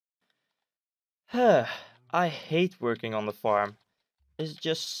I hate working on the farm. It's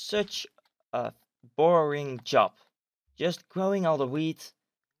just such a boring job. Just growing all the wheat.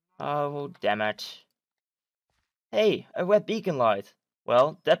 Oh, damn it. Hey, a red beacon light.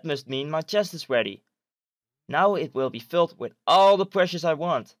 Well, that must mean my chest is ready. Now it will be filled with all the precious I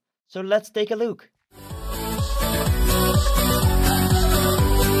want. So let's take a look.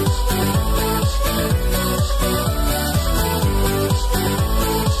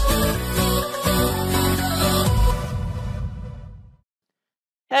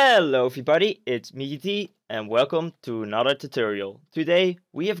 Hello everybody, it's me GT and welcome to another tutorial. Today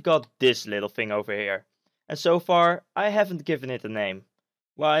we have got this little thing over here. And so far I haven't given it a name.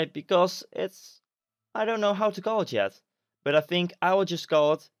 Why? Because I don't know how to call it yet. But I think I will just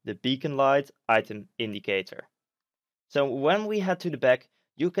call it the beacon light item indicator. So when we head to the back,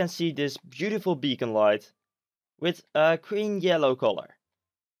 you can see this beautiful beacon light with a green yellow color.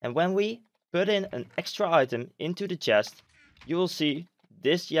 And when we put in an extra item into the chest, you will see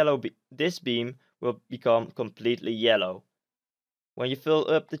this beam will become completely yellow. When you fill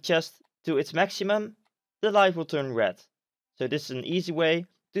up the chest to its maximum, the light will turn red. So this is an easy way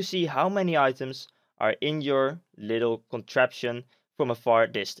to see how many items are in your little contraption from a far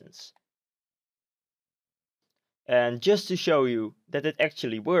distance. And just to show you that it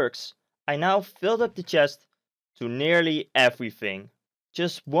actually works, I now filled up the chest to nearly everything.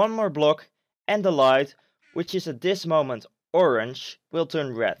 Just one more block and the light, which is at this moment orange, will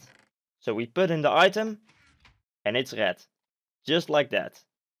turn red. So we put in the item and it's red. Just like that.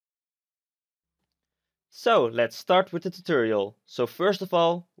 So let's start with the tutorial. So first of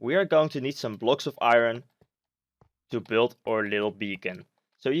all, we are going to need some blocks of iron to build our little beacon.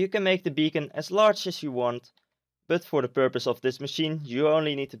 So you can make the beacon as large as you want, but for the purpose of this machine, you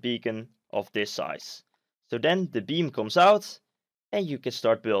only need a beacon of this size. So then the beam comes out and you can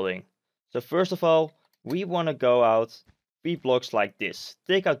start building. So first of all, we want to go out 3 blocks like this.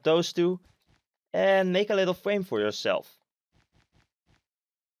 Take out those 2 and make a little frame for yourself.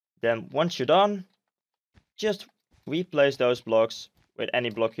 Then once you're done, just replace those blocks with any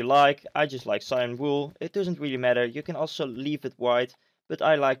block you like. I just like cyan wool. It doesn't really matter. You can also leave it white, but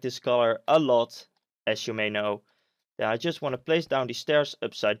I like this color a lot, as you may know. Then I just want to place down these stairs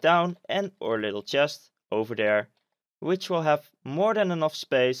upside down and our little chest over there, which will have more than enough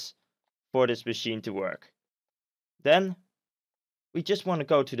space for this machine to work. Then we just want to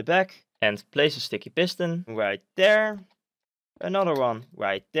go to the back and place a sticky piston right there, another one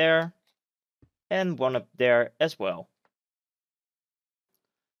right there, and one up there as well.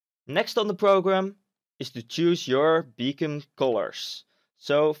 Next on the program is to choose your beacon colors.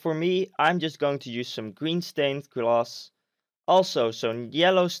 So for me, I'm just going to use some green stained glass, also some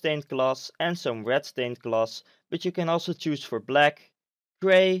yellow stained glass and some red stained glass, but you can also choose for black,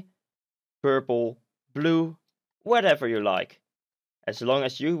 grey, purple, blue, whatever you like, as long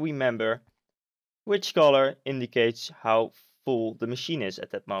as you remember which color indicates how full the machine is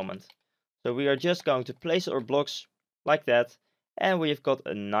at that moment. So we are just going to place our blocks like that, and we've got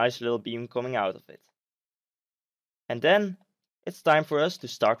a nice little beam coming out of it. And then it's time for us to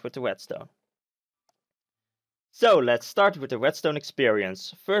start with the redstone. So let's start with the redstone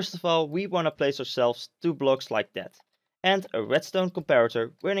experience. First of all, we want to place ourselves 2 blocks like that, and a redstone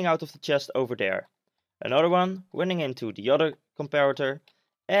comparator running out of the chest over there, another one running into the other comparator,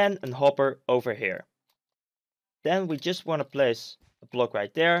 and a hopper over here. Then we just want to place a block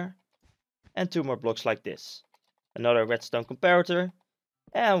right there and 2 more blocks like this, another redstone comparator,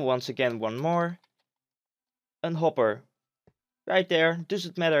 and once again one more, a hopper right there.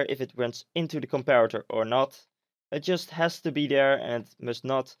 Doesn't matter if it runs into the comparator or not, it just has to be there and it must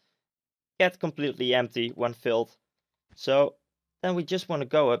not get completely empty when filled. So then we just want to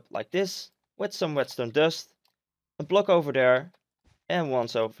go up like this with some redstone dust, a block over there and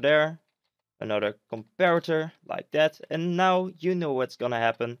once over there, another comparator like that, and now you know what's gonna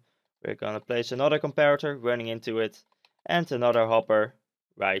happen. We're gonna place another comparator running into it and another hopper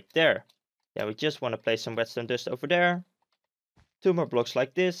right there. Yeah, we just want to place some redstone dust over there, 2 more blocks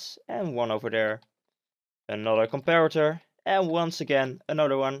like this and one over there, another comparator, and once again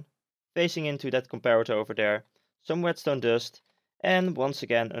another one facing into that comparator over there, some redstone dust, and once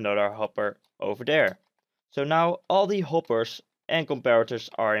again another hopper over there. So now all the hoppers and comparators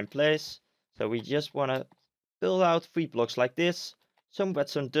are in place. So we just want to build out 3 blocks like this, some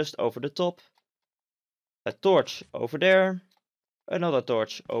redstone dust over the top, a torch over there, another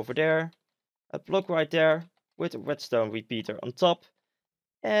torch over there, a block right there with a redstone repeater on top,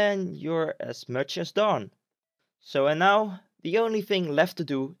 and you're as much as done. So and now the only thing left to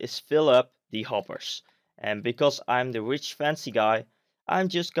do is fill up the hoppers. And because I'm the rich fancy guy, I'm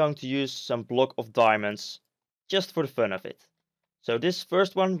just going to use some block of diamonds just for the fun of it. So this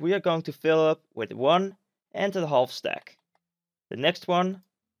first one we are going to fill up with 1 and a half stack. The next one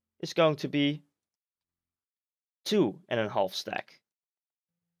is going to be 2 and a half stack.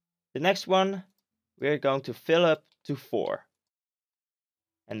 The next one we are going to fill up to 4.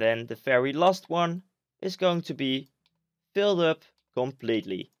 And then the very last one is going to be filled up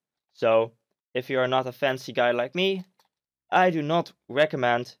completely. So if you are not a fancy guy like me, I do not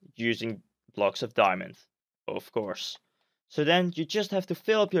recommend using blocks of diamond, of course. So then you just have to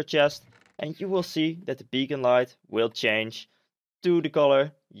fill up your chest and you will see that the beacon light will change to the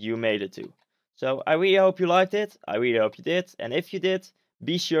color you made it to. So I really hope you liked it, I really hope you did, and if you did,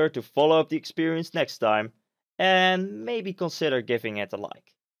 be sure to follow up the experience next time and maybe consider giving it a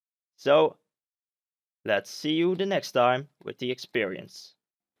like. So let's see you the next time with the experience.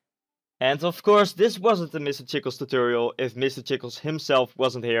 And of course, this wasn't a Mr. Chickles tutorial if Mr. Chickles himself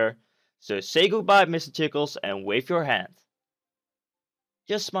wasn't here. So say goodbye, Mr. Chickles, and wave your hand.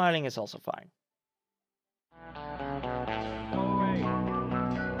 Just smiling is also fine.